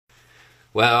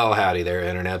Well, howdy there,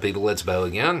 Internet people. It's Bo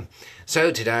again.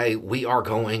 So today we are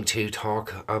going to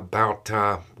talk about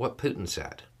what Putin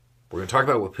said. We're going to talk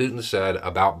about what Putin said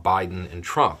about Biden and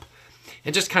Trump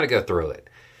and just kind of go through it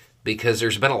because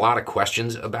there's been a lot of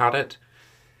questions about it.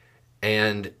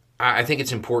 And I think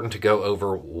it's important to go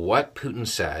over what Putin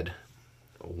said,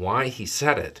 why he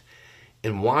said it,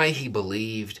 and why he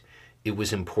believed it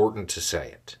was important to say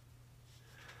it.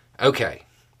 Okay,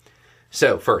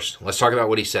 so first, let's talk about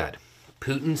what he said.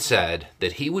 Putin said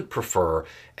that he would prefer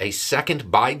a second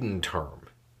Biden term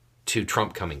to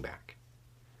Trump coming back.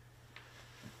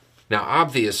 Now,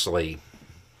 obviously,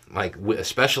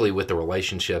 especially with the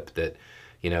relationship that,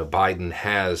 Biden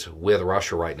has with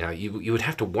Russia right now, you would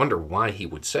have to wonder why he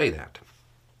would say that.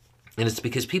 And it's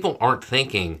because people aren't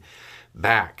thinking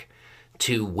back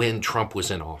to when Trump was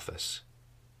in office.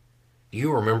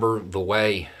 You remember the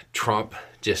way Trump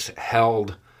just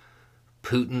held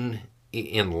Putin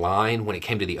in line when it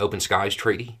came to the Open Skies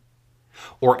Treaty?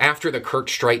 Or after the Kurt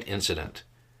Strait incident,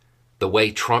 the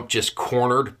way Trump just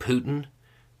cornered Putin?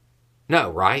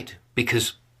 No, right?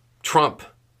 Because Trump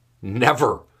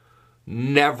never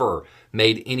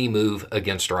made any move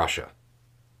against Russia.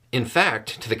 In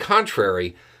fact, to the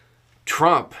contrary,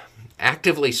 Trump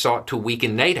actively sought to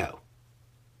weaken NATO.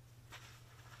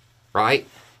 Right?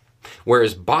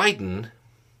 Whereas Biden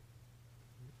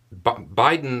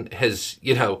has,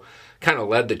 kind of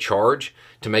led the charge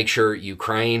to make sure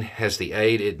Ukraine has the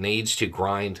aid it needs to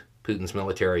grind Putin's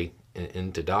military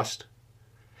into dust,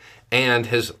 and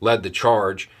has led the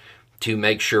charge to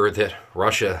make sure that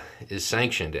Russia is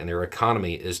sanctioned and their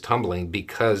economy is tumbling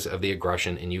because of the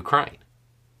aggression in Ukraine.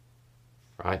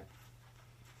 Right?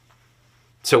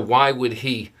 So why would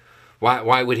he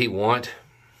want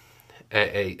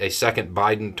a second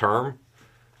Biden term?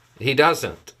 He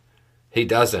doesn't. He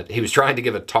was trying to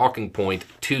give a talking point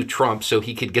to Trump so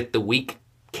he could get the weak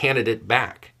candidate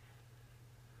back.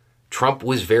 Trump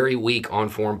was very weak on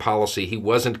foreign policy. He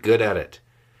wasn't good at it.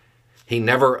 He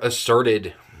never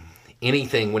asserted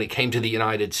anything when it came to the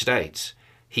United States.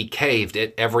 He caved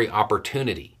at every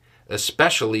opportunity,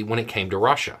 especially when it came to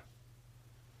Russia.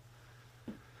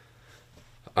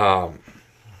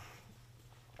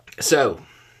 So,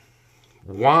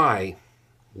 why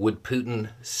would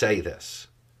Putin say this?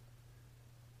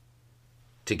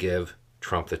 To give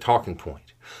Trump the talking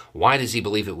point. Why does he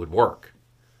believe it would work?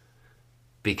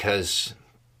 Because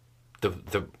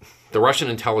the Russian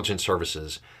intelligence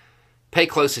services pay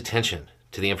close attention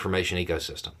to the information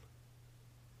ecosystem.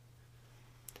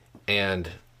 And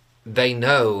they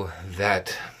know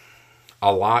that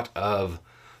a lot of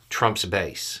Trump's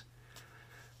base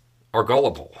are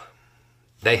gullible.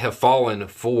 They have fallen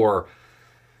for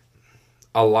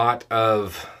a lot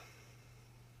of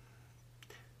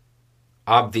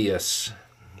obvious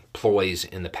ploys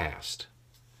in the past.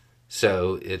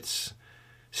 So it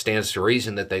stands to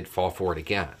reason that they'd fall for it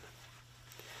again.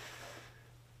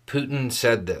 Putin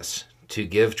said this to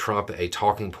give Trump a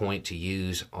talking point to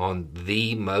use on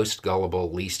the most gullible,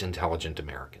 least intelligent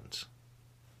Americans.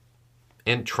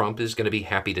 And Trump is going to be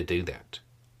happy to do that.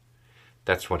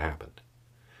 That's what happened.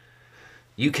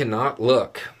 You cannot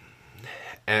look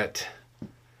at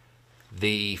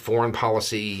the foreign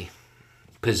policy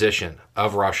position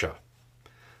of Russia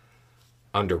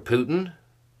under Putin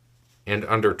and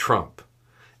under Trump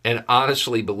and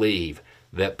honestly believe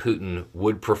that Putin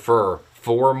would prefer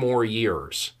 4 more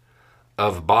years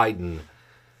of Biden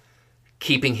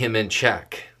keeping him in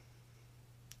check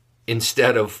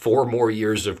instead of 4 more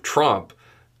years of Trump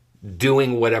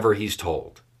doing whatever he's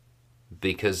told,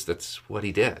 because that's what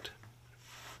he did.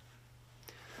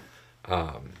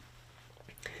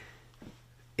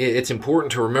 It's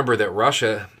important to remember that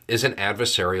Russia is an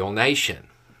adversarial nation.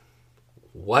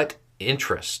 What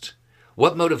interest,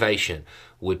 what motivation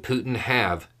would Putin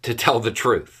have to tell the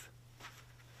truth?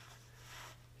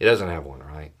 He doesn't have one,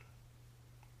 right?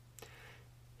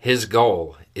 His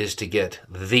goal is to get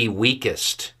the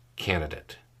weakest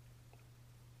candidate.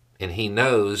 And he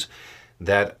knows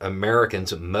that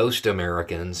most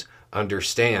Americans,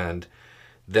 understand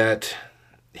that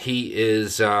he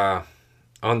is on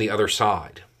the other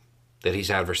side, that he's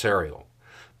adversarial.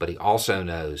 But he also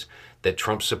knows that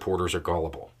Trump supporters are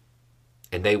gullible.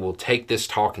 And they will take this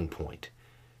talking point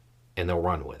and they'll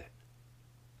run with it.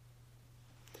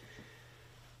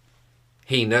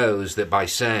 He knows that by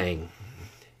saying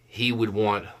he would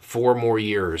want 4 more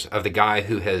years of the guy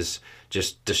who has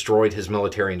just destroyed his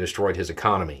military and destroyed his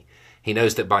economy, he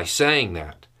knows that by saying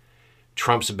that,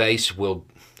 Trump's base will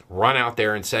run out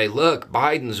there and say, look,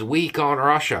 Biden's weak on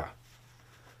Russia.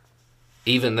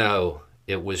 Even though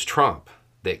it was Trump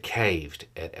that caved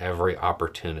at every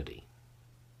opportunity.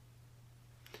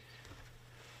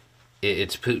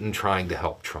 It's Putin trying to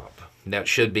help Trump. That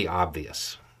should be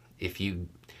obvious. If you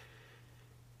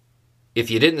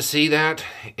didn't see that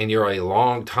and you're a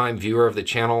long-time viewer of the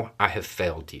channel, I have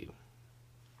failed you.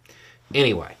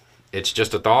 Anyway, it's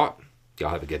just a thought.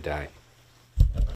 Y'all have a good day.